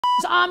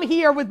I'm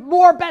here with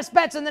more best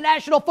bets in the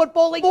National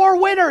Football League, more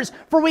winners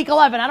for Week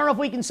 11. I don't know if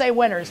we can say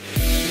winners.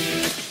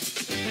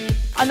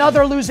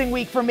 Another losing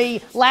week for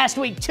me last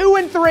week,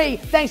 2-3,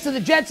 thanks to the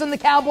Jets and the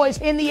Cowboys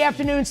in the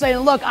afternoon saying,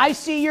 look, I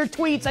see your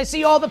tweets. I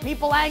see all the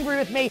people angry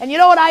with me. And you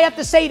know what I have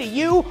to say to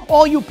you,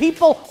 all you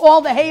people,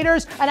 all the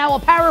haters? And I will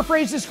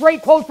paraphrase this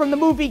great quote from the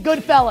movie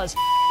Goodfellas.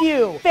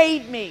 You,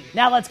 fade me.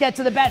 Now let's get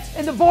to the bets.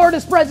 And the board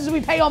of spreads as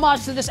we pay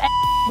homage to this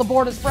the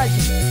board of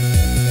spreads.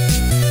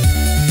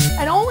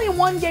 And only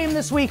one game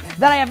this week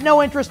that I have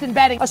no interest in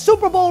betting. A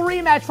Super Bowl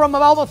rematch from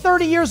almost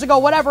 30 years ago,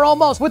 whatever,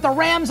 almost, with the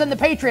Rams and the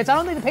Patriots. I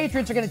don't think the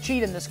Patriots are going to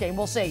cheat in this game.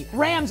 We'll see.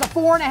 Rams, a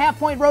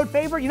 4.5-point road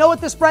favorite. You know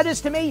what the spread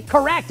is to me?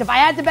 Correct. If I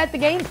had to bet the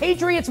game,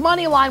 Patriots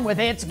money line with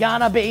It's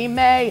Gonna Be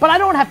May. But I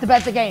don't have to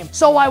bet the game,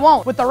 so I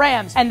won't with the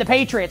Rams and the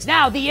Patriots.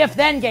 Now, the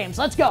if-then games.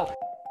 Let's go.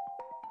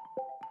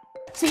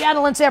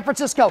 Seattle and San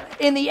Francisco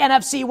in the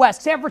NFC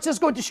West. San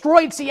Francisco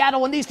destroyed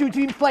Seattle when these two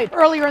teams played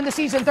earlier in the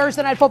season,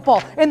 Thursday Night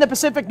Football in the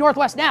Pacific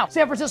Northwest. Now,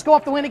 San Francisco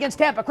off the win against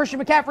Tampa. Christian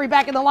McCaffrey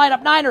back in the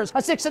lineup. Niners, a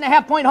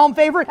 6.5-point home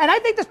favorite. And I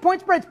think this point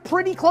spread's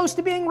pretty close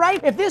to being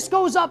right. If this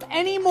goes up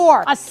any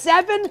more, a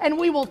 7, and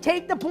we will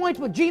take the points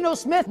with Geno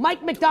Smith,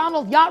 Mike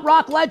McDonald, Yacht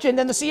Rock legend,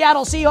 and the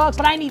Seattle Seahawks.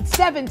 But I need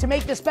 7 to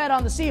make this bet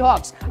on the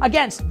Seahawks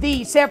against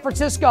the San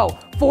Francisco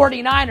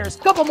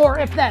 49ers. Couple more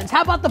if-thens.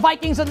 How about the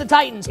Vikings and the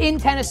Titans in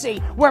Tennessee,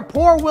 where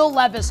poor Will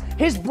Levis,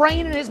 his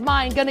brain and his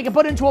mind going to get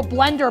put into a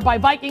blender by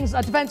Vikings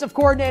defensive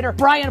coordinator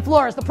Brian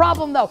Flores. The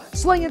problem, though,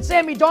 Sling and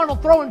Sammy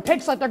Darnold throwing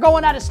picks like they're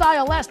going out of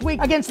style last week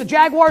against the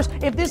Jaguars.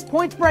 If this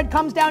point spread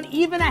comes down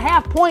even a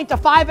half point to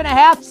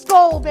 5.5,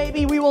 skull,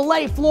 baby, we will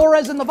lay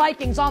Flores and the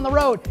Vikings on the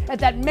road at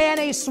that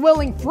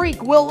mayonnaise-swilling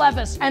freak Will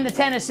Levis and the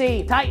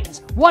Tennessee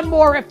Titans. One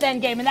more if-then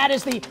game, and that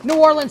is the New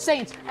Orleans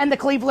Saints and the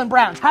Cleveland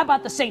Browns. How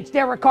about the Saints?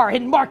 Derek Carr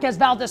hitting Marquez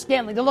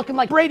Valdez-Scantling. They're looking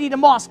like Brady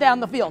DeMoss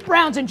down the field.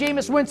 Browns and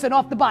Jameis Winston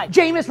off the bye.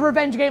 Jameis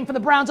revenge game for the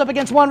Browns up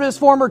against one of his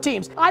former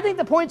teams. I think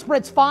the point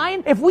spread's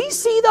fine. If we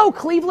see, though,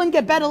 Cleveland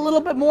get bet a little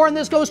bit more and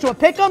this goes to a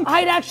pick'em,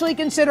 I'd actually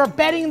consider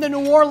betting the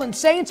New Orleans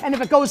Saints. And if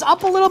it goes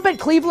up a little bit,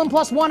 Cleveland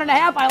plus 1.5,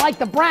 I like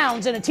the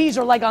Browns in a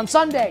teaser like on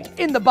Sunday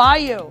in the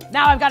Bayou.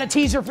 Now I've got a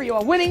teaser for you,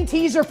 a winning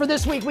teaser for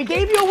this week. We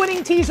gave you a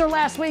winning teaser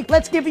last week.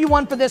 Let's give you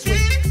one for this week.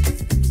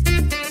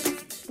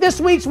 This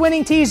week's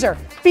winning teaser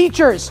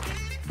features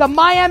the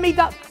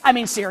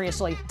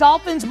seriously.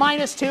 Dolphins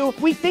 -2.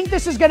 We think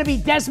this is going to be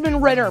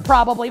Desmond Ridder,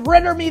 probably.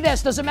 Ridder me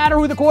this. Does it matter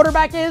who the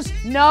quarterback is?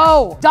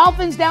 No.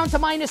 Dolphins down to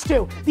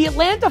 -2. The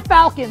Atlanta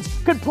Falcons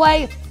could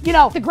play,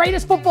 the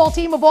greatest football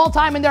team of all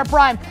time in their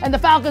prime, and the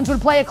Falcons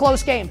would play a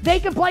close game. They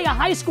could play a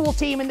high school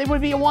team, and it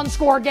would be a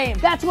one-score game.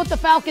 That's what the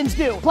Falcons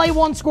do. Play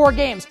one-score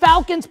games.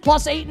 Falcons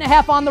plus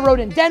 8.5 on the road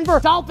in Denver.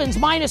 Dolphins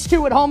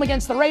 -2 at home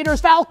against the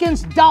Raiders.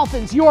 Falcons,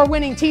 Dolphins, your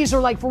winning teaser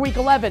like for Week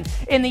 11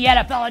 in the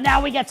NFL. And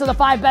now we get to the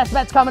 5 best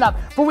bets coming up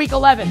for Week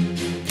 11.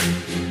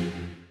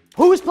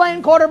 Who's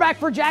playing quarterback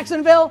for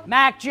Jacksonville?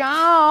 Mac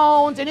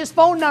Jones. And his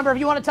phone number, if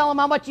you want to tell him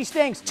how much he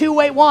stinks,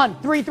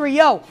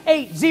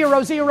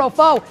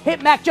 281-330-8004.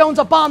 Hit Mac Jones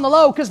up on the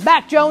low, because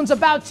Mac Jones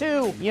about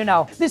to,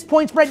 This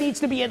point spread needs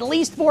to be at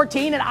least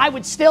 14, and I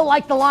would still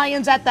like the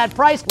Lions at that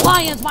price.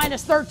 Lions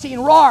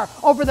 -13, roar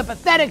over the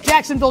pathetic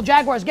Jacksonville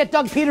Jaguars. Get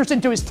Doug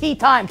Peterson to his tea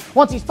time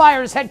once he's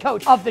fired as head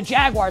coach of the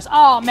Jaguars.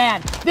 Oh,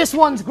 man, this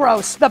one's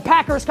gross. The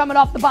Packers coming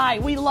off the bye.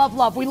 We love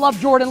Love. We love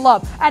Jordan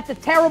Love. At the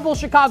terrible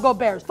Chicago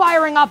Bears.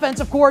 Firing offensive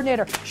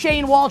coordinator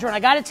Shane Waldron. I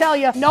got to tell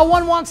you, no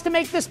one wants to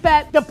make this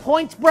bet. The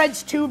point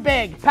spread's too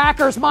big.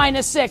 Packers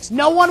 -6.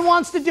 No one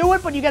wants to do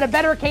it, but you get a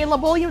better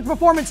Caleb Williams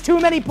performance. Too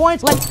many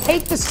points. Let's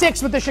take the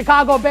 6 with the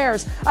Chicago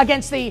Bears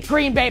against the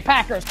Green Bay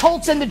Packers.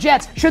 Colts and the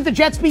Jets. Should the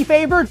Jets be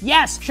favored?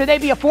 Yes. Should they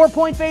be a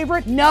 4-point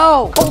favorite?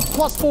 No. Colts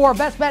 +4.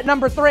 Best bet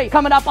number 3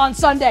 coming up on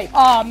Sunday.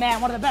 Oh,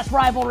 man, one of the best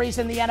rivalries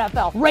in the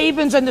NFL.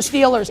 Ravens and the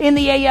Steelers in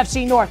the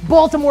AFC North.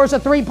 Baltimore's a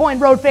 3-point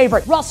road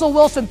favorite. Russell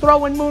Wilson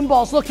throwing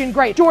moonballs, looking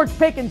great. George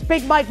Pickens,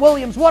 Big Mike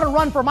Williams. What a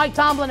run for Mike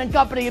Tomlin and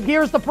company. And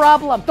here's the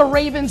problem. The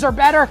Ravens are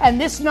better,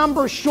 and this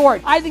number's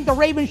short. I think the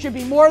Ravens should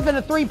be more than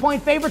a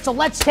 3-point favorite, so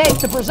let's take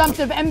the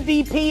presumptive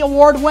MVP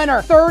award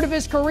winner, 3rd of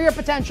his career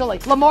potentially,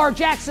 Lamar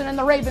Jackson and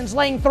the Ravens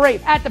laying 3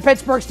 at the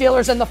Pittsburgh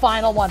Steelers in the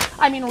final one.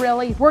 I mean,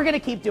 really? We're going to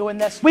keep doing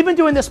this. We've been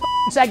doing this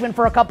segment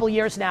for a couple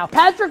years now.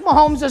 Patrick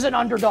Mahomes is an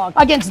underdog.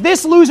 Against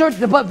this loser,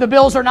 the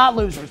Bills are not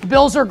losers. The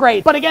Bills are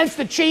great. But against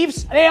the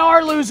Chiefs, they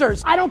are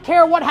losers. I don't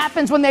care what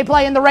happens when they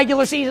play in the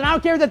regular season. I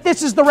don't care that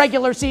this is the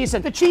regular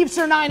season. The Chiefs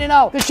are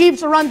 9-0. The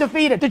Chiefs are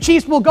undefeated. The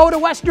Chiefs will go to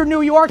Western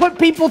New York, put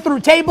people through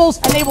tables,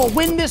 and they will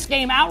win this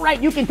game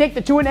outright. You can take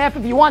the 2.5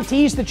 if you want.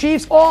 Tease the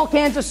Chiefs. All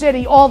Kansas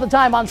City, all the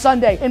time on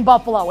Sunday in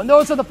Buffalo. And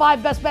those are the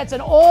 5 best bets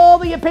and all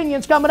the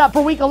opinions coming up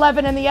for Week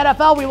 11 in the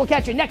NFL. We will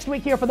catch you next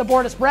week here for the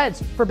Board of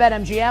Spreads for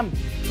BetMGM.